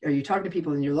talking to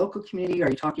people in your local community? Are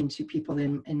you talking to people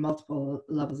in multiple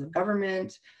levels of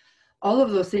government? All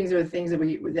of those things are the things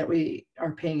that we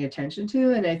are paying attention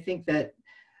to. And I think that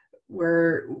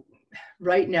we're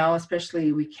right now,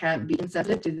 especially, we can't be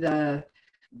insensitive to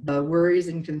the worries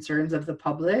and concerns of the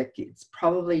public. It's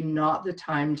probably not the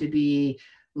time to be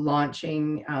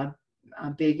launching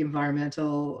big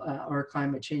environmental or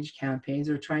climate change campaigns,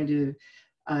 or trying to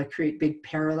create big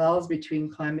parallels between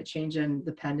climate change and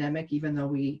the pandemic, even though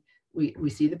we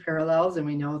see the parallels and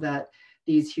we know that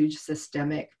these huge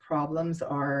systemic problems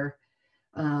are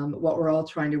what we're all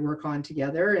trying to work on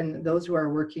together. And those who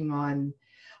are working on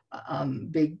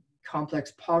big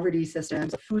complex poverty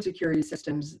systems, food security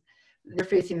systems, they're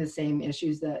facing the same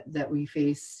issues that we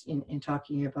face in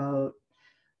talking about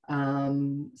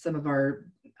some of our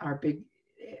big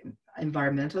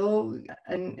environmental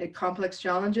and complex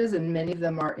challenges, and many of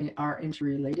them are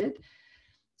interrelated.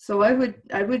 So I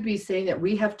would be saying that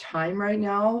we have time right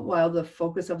now, while the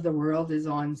focus of the world is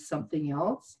on something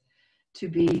else, to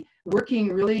be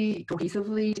working really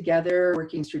cohesively together,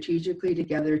 working strategically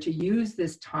together, to use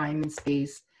this time and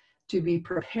space to be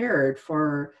prepared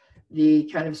for the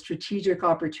kind of strategic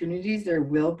opportunities there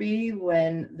will be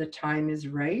when the time is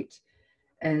right,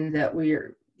 and that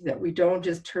we don't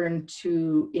just turn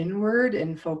to inward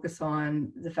and focus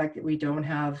on the fact that we don't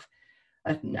have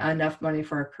enough money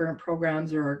for our current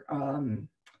programs or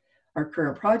our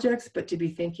current projects, but to be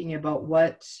thinking about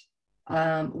what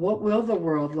will the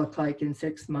world look like in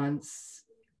 6 months?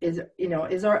 Is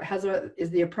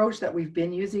the approach that we've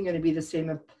been using going to be the same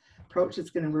approach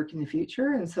that's going to work in the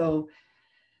future? And so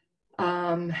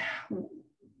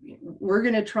we're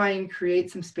going to try and create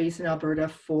some space in Alberta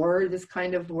for this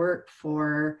kind of work,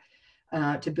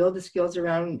 to build the skills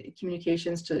around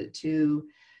communications, to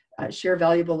share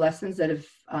valuable lessons that have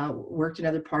worked in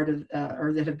other part of,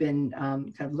 or that have been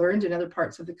kind of learned in other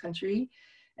parts of the country,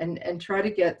 and try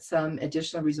to get some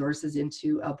additional resources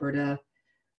into Alberta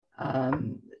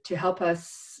to help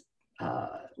us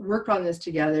work on this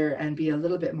together and be a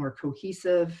little bit more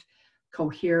cohesive,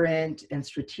 coherent, and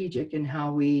strategic in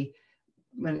how we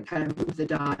kind of move the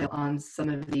dial on some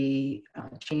of the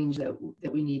change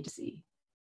that we need to see.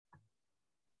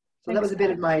 So that was a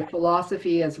bit of my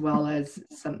philosophy, as well as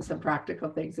some practical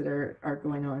things that are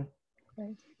going on.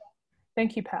 Great.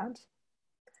 Thank you, Pat.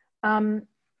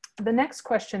 The next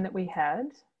question that we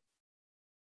had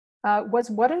was,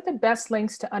 what are the best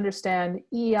links to understand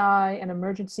EI and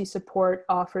emergency support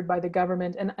offered by the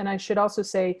government? And I should also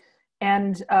say,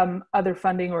 and other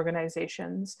funding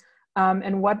organizations.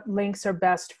 and what links are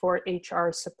best for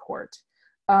HR support.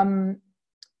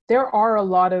 There are a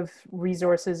lot of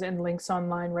resources and links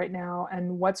online right now,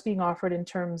 and what's being offered in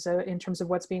terms of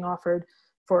what's being offered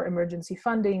for emergency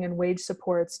funding and wage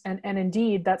supports, and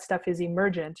indeed that stuff is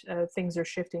emergent. Things are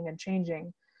shifting and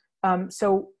changing.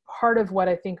 So part of what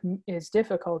I think is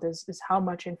difficult is how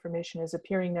much information is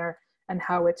appearing there and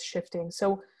how it's shifting.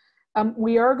 So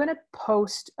we are going to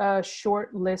post a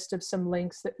short list of some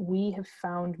links that we have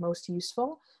found most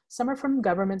useful. Some are from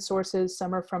government sources,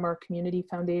 some are from our community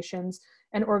foundations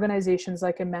and organizations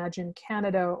like Imagine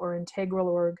Canada or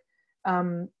Integral.org.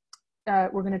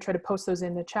 We're going to try to post those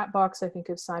in the chat box. I think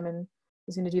if Simon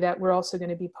is going to do that, we're also going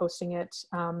to be posting it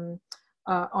on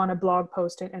a blog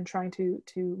post and trying to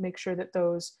make sure that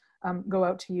those go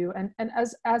out to you. And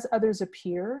as others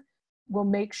appear, we'll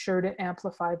make sure to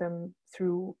amplify them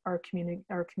through our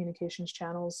communications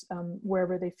channels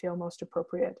wherever they feel most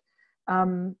appropriate.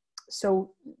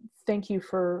 So thank you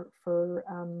for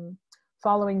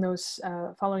following those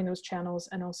channels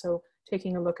and also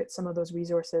taking a look at some of those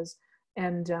resources.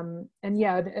 And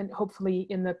yeah, and hopefully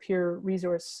in the peer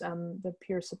resource, the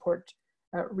peer support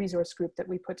resource group that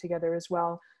we put together as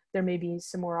well, there may be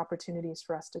some more opportunities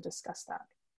for us to discuss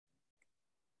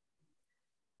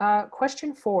that.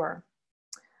 Question 4.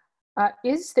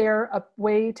 Is there a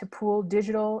way to pool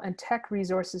digital and tech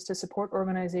resources to support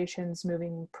organizations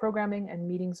moving programming and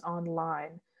meetings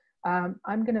online?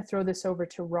 I'm going to throw this over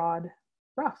to Rod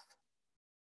Ruff.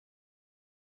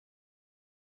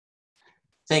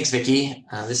 Thanks, Vicki.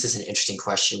 This is an interesting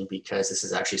question because this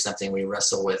is actually something we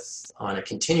wrestle with on a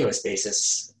continuous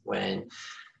basis when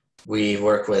we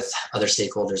work with other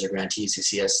stakeholders or grantees who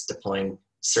see us deploying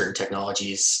certain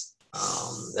technologies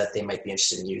that they might be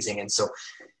interested in using. And so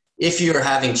if you're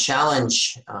having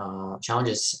challenges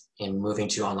in moving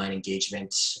to online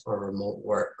engagement or remote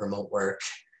work,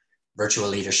 virtual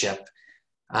leadership,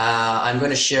 I'm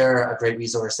going to share a great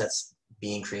resource that's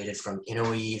being created from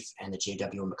InnoWeave and the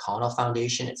J.W. McConnell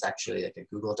Foundation. It's actually like a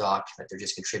Google Doc that they're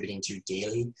just contributing to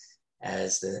daily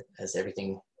as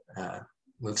everything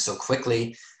moves so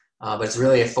quickly. But it's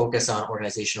really a focus on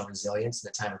organizational resilience in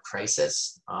the time of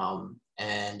crisis.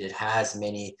 And it has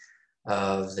many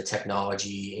of the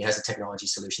technology, it has the technology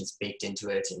solutions baked into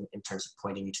it in terms of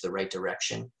pointing you to the right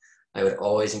direction. I would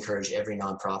always encourage every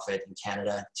nonprofit in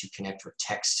Canada to connect with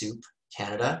TechSoup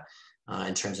Canada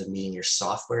in terms of meeting your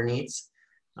software needs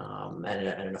at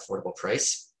an affordable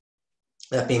price.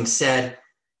 That being said,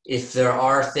 if there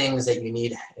are things that you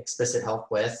need explicit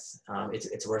help with,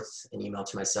 it's worth an email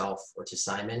to myself or to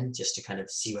Simon just to kind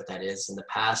of see what that is. In the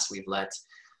past, we've let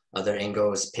other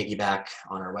Ingos piggyback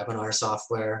on our webinar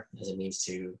software as a means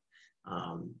to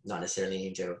not necessarily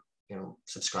need to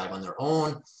subscribe on their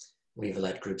own. We've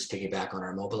let groups piggyback on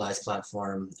our Mobilize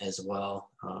platform as well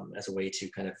as a way to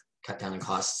kind of cut down on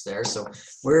costs there. So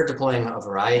we're deploying a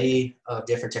variety of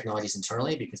different technologies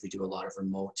internally because we do a lot of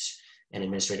remote and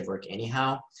administrative work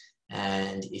anyhow.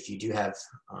 And if you do have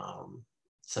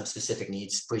some specific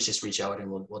needs, please just reach out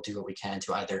and we'll do what we can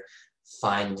to either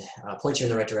point you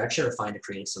in the right direction or find a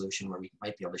creative solution where we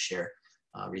might be able to share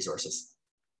resources.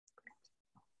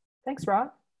 Thanks,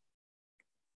 Rob.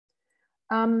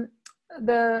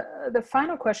 The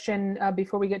final question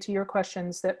before we get to your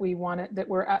questions that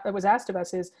was asked of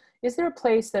us is there a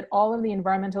place that all of the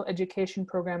environmental education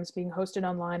programs being hosted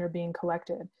online are being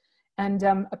collected? And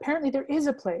apparently there is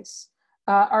a place.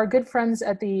 Our good friends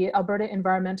at the Alberta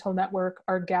Environmental Network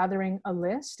are gathering a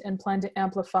list and plan to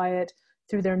amplify it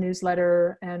through their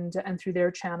newsletter and through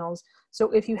their channels.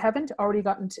 So if you haven't already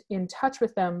gotten in touch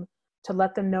with them to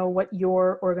let them know what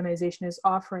your organization is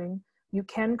offering, you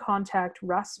can contact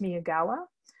Russ Miyagawa,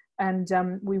 and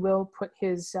we will put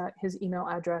his email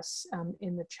address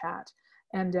in the chat.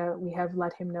 And we have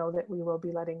let him know that we will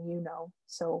be letting you know.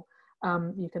 So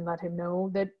you can let him know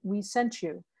that we sent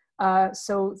you.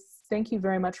 So thank you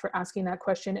very much for asking that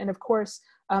question. And of course,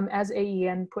 as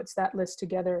AEN puts that list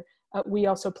together, we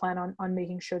also plan on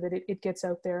making sure that it gets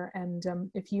out there.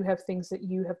 And if you have things that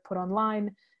you have put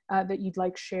online that you'd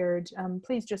like shared,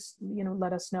 please just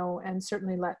let us know, and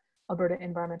certainly let Alberta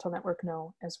Environmental Network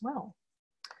know as well.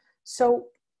 So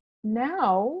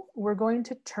now we're going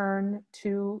to turn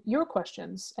to your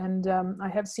questions. And I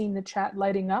have seen the chat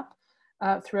lighting up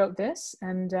throughout this.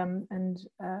 And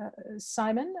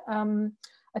Simon,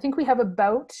 I think we have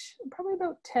probably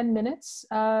about 10 minutes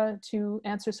to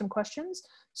answer some questions.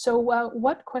 So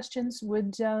what questions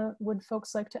would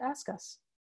folks like to ask us?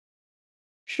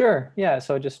 Sure, yeah,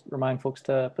 so just remind folks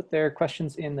to put their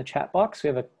questions in the chat box. We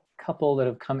have a couple that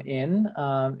have come in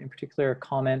particular a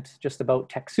comment just about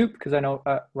TechSoup, because I know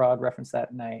Rod referenced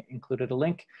that and I included a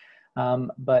link.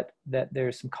 but that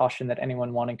there's some caution that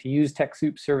anyone wanting to use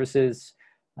TechSoup services,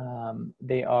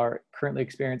 they are currently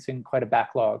experiencing quite a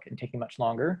backlog and taking much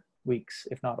longer, weeks,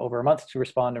 if not over a month, to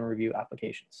respond and review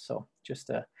applications. So just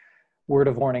a word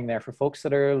of warning there for folks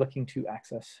that are looking to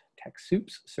access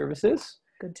TechSoup's services.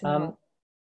 Good to know.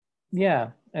 Yeah,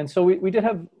 and so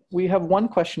we have one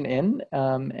question in,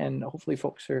 and hopefully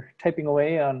folks are typing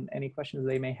away on any questions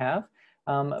they may have.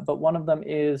 But one of them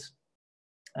is,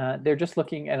 they're just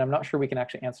looking, and I'm not sure we can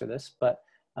actually answer this, but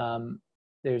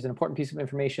there's an important piece of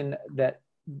information that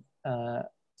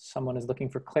someone is looking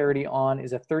for clarity on,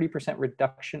 is a 30%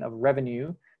 reduction of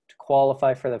revenue to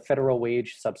qualify for the federal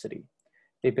wage subsidy.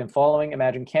 They've been following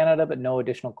Imagine Canada, but no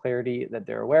additional clarity that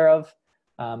they're aware of.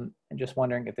 And just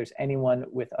wondering if there's anyone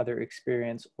with other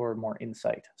experience or more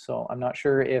insight. So I'm not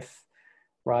sure if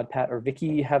Rod, Pat, or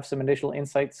Vicky have some additional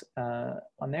insights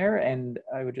on there. And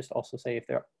I would just also say if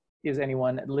there is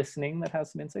anyone listening that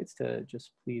has some insights, to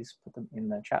just please put them in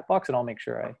the chat box and I'll make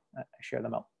sure I share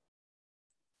them out.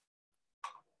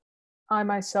 I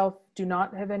myself do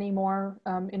not have any more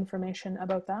information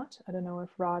about that. I don't know if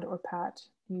Rod or Pat,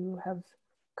 you have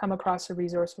come across a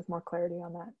resource with more clarity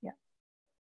on that yet.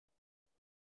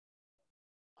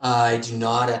 I do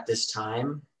not at this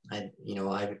time. I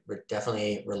would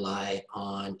definitely rely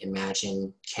on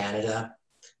Imagine Canada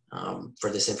for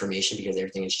this information, because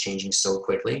everything is changing so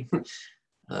quickly.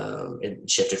 It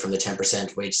shifted from the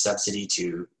 10% wage subsidy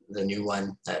to the new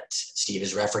one that Steve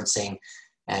is referencing.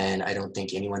 And I don't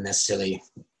think anyone necessarily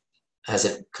has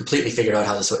it completely figured out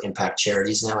how this will impact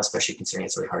charities now, especially considering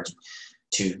it's really hard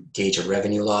to gauge a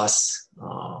revenue loss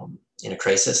in a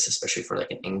crisis, especially for like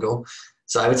an INGO.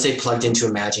 So I would say plugged into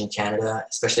Imagine Canada,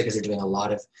 especially because they're doing a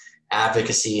lot of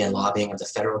advocacy and lobbying of the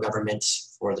federal government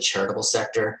for the charitable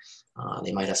sector.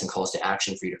 They might have some calls to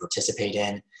action for you to participate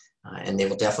in, and they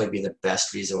will definitely be the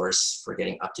best resource for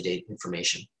getting up-to-date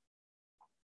information.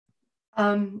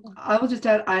 I will just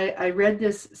add, I read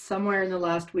this somewhere in the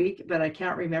last week, but I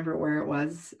can't remember where it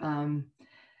was,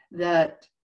 that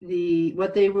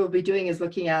what they will be doing is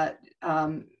looking at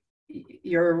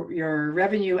your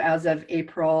revenue as of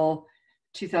April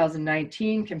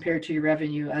 2019 compared to your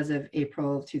revenue as of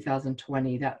April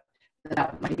 2020. That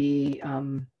might be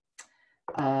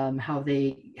how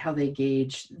they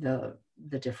gauge the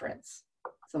difference.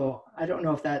 So I don't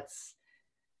know if that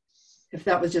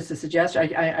was just a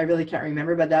suggestion. I really can't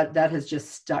remember, but that has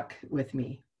just stuck with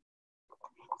me.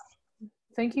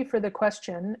 Thank you for the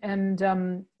question,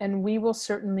 and we will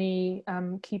certainly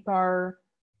keep our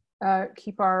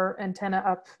antenna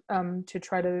up to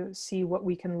try to see what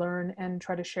we can learn and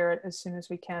try to share it as soon as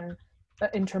we can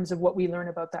in terms of what we learn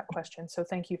about that question. So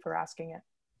thank you for asking it.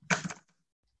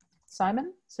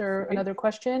 Simon, is there another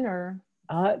question or?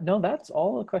 No, that's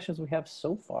all the questions we have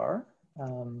so far.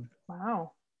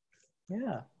 Wow. Yeah,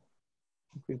 I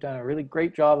think we've done a really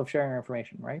great job of sharing our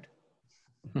information, right?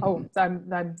 Oh,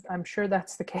 I'm sure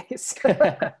that's the case.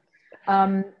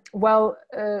 Well,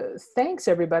 thanks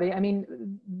everybody. I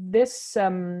mean, the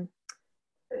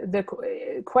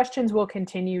questions will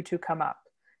continue to come up,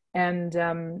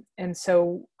 and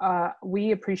so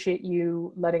we appreciate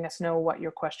you letting us know what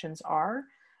your questions are,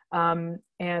 and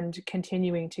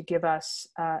continuing to give us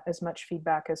as much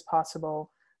feedback as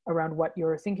possible around what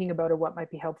you're thinking about or what might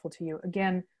be helpful to you.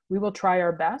 Again, we will try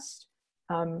our best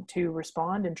to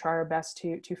respond and try our best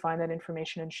to find that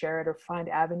information and share it, or find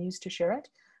avenues to share it.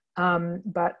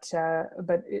 But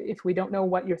if we don't know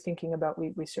what you're thinking about,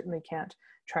 we certainly can't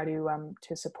try to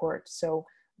support. So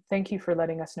thank you for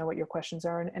letting us know what your questions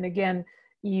are. And again,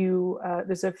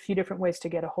 there's a few different ways to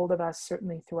get a hold of us.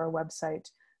 Certainly through our website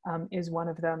is one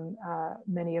of them.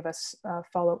 Many of us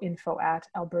follow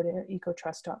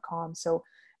info@albertaecotrust.com. So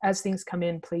as things come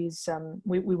in, please,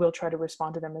 we will try to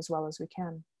respond to them as well as we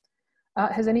can.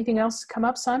 Has anything else come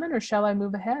up, Simon, or shall I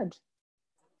move ahead?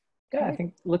 Yeah, I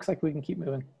think it looks like we can keep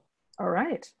moving. All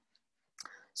right.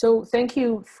 So thank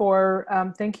you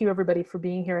everybody for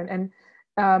being here.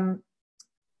 And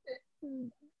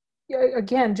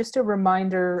again, just a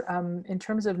reminder, in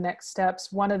terms of next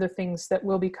steps, one of the things that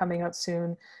will be coming out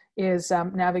soon is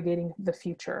navigating the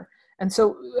future. And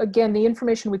so again, the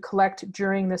information we collect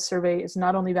during this survey is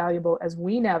not only valuable as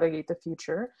we navigate the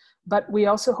future, but we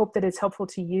also hope that it's helpful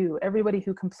to you. Everybody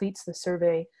who completes the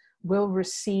survey will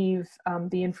receive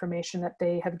the information that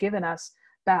they have given us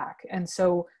back. And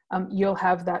so you'll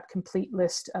have that complete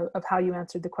list of how you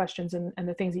answered the questions and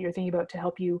the things that you're thinking about to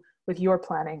help you with your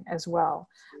planning as well.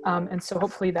 And so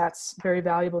hopefully that's very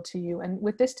valuable to you. And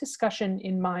with this discussion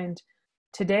in mind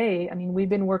today, I mean, we've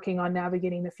been working on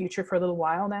navigating the future for a little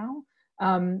while now.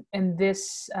 And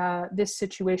this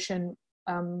situation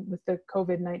with the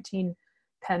COVID-19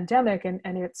 pandemic and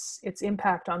its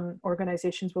impact on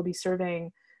organizations we'll be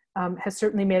surveying has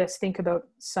certainly made us think about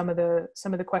some of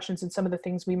the questions and some of the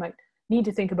things we might need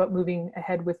to think about moving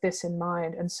ahead with this in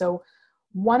mind. And so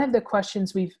one of the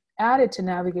questions we've added to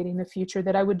Navigating the Future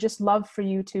that I would just love for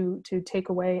you to take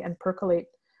away and percolate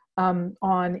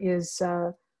on is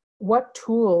what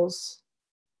tools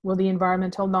will the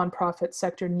environmental nonprofit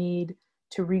sector need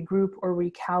to regroup or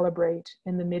recalibrate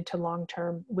in the mid to long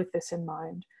term with this in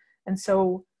mind? And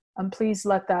so please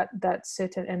let that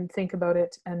sit and think about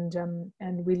it. And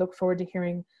we look forward to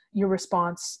hearing your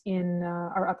response in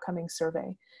our upcoming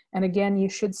survey. And again, you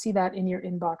should see that in your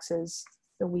inboxes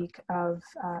the week of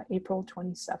April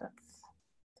 27th.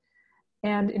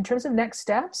 And in terms of next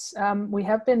steps, we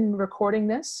have been recording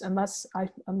this, unless I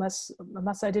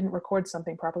didn't record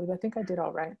something properly, but I think I did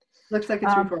all right. Looks like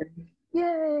it's recording.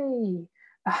 Yay!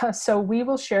 So we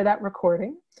will share that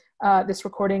recording, this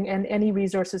recording, and any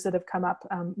resources that have come up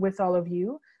with all of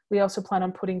you. We also plan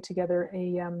on putting together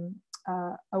a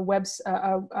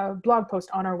blog post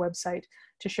on our website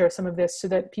to share some of this so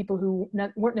that people who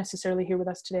weren't necessarily here with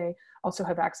us today also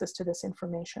have access to this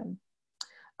information.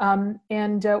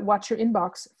 And watch your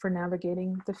inbox for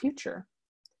Navigating the Future.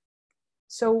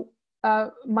 So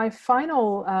my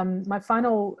final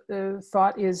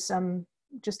thought is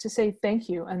just to say thank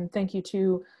you, and thank you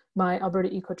to my Alberta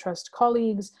Ecotrust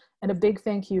colleagues, and a big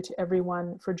thank you to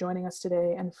everyone for joining us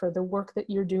today and for the work that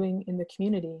you're doing in the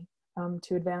community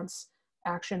to advance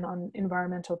action on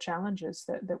environmental challenges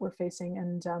that we're facing.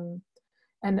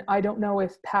 And I don't know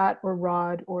if Pat or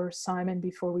Rod or Simon,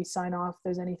 before we sign off,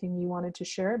 there's anything you wanted to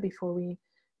share before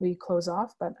we close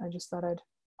off, but I just thought I'd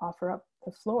offer up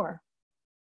the floor.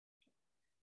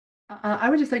 I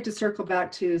would just like to circle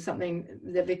back to something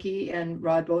that Vicki and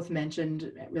Rod both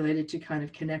mentioned related to kind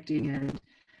of connecting and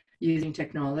using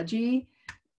technology.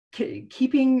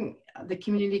 Keeping the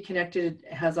community connected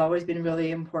has always been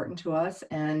really important to us.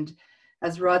 And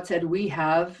as Rod said, we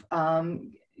have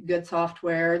good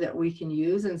software that we can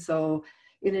use. And so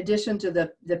in addition to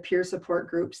the peer support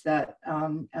groups that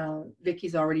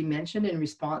Vicki's already mentioned in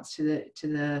response to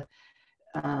the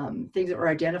things that were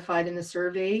identified in the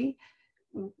survey,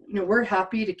 we're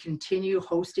happy to continue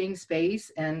hosting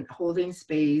space and holding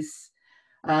space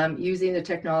using the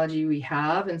technology we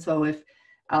have. And so if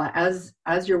as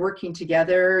you're working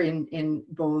together in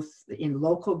both in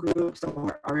local groups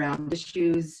or around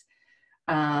issues,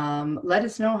 let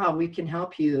us know how we can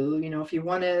help you. If you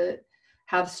want to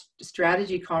have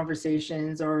strategy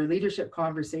conversations or leadership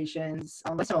conversations,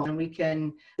 let us know, and we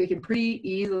can pretty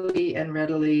easily and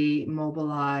readily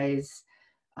mobilize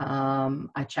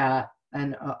a chat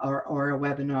and or a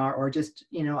webinar, or just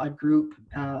a group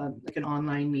like an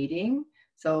online meeting.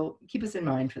 So keep us in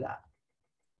mind for that.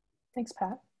 Thanks,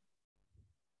 Pat.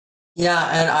 Yeah,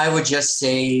 and I would just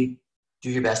say do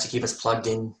your best to keep us plugged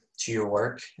in to your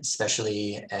work,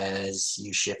 especially as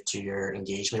you shift to your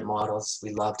engagement models.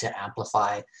 We love to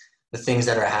amplify the things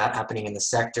that are happening in the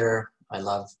sector. I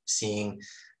love seeing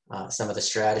some of the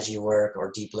strategy work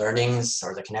or deep learnings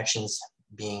or the connections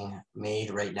being made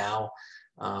right now,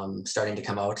 starting to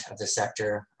come out of the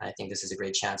sector. I think this is a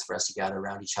great chance for us to gather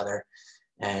around each other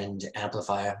and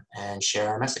amplify and share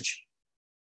our message.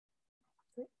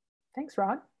 Thanks,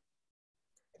 Rod.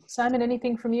 Simon,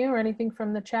 anything from you or anything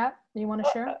from the chat that you want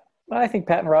to share? Well, I think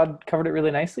Pat and Rod covered it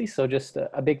really nicely. So just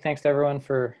a big thanks to everyone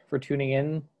for tuning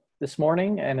in this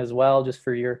morning, and as well just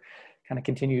for your kind of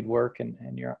continued work and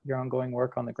your ongoing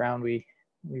work on the ground. We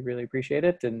really appreciate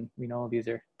it. And we know these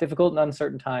are difficult and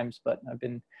uncertain times, but I've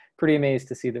been pretty amazed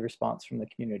to see the response from the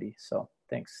community. So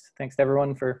thanks to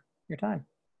everyone for your time.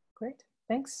 Great,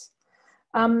 thanks.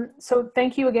 So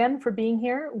thank you again for being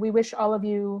here. We wish all of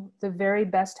you the very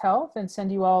best health and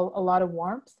send you all a lot of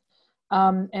warmth.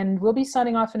 And we'll be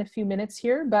signing off in a few minutes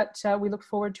here, but we look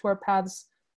forward to our paths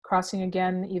crossing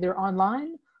again, either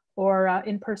online or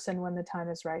in person when the time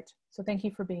is right. So thank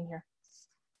you for being here.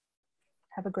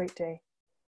 Have a great day.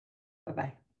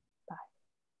 Bye-bye.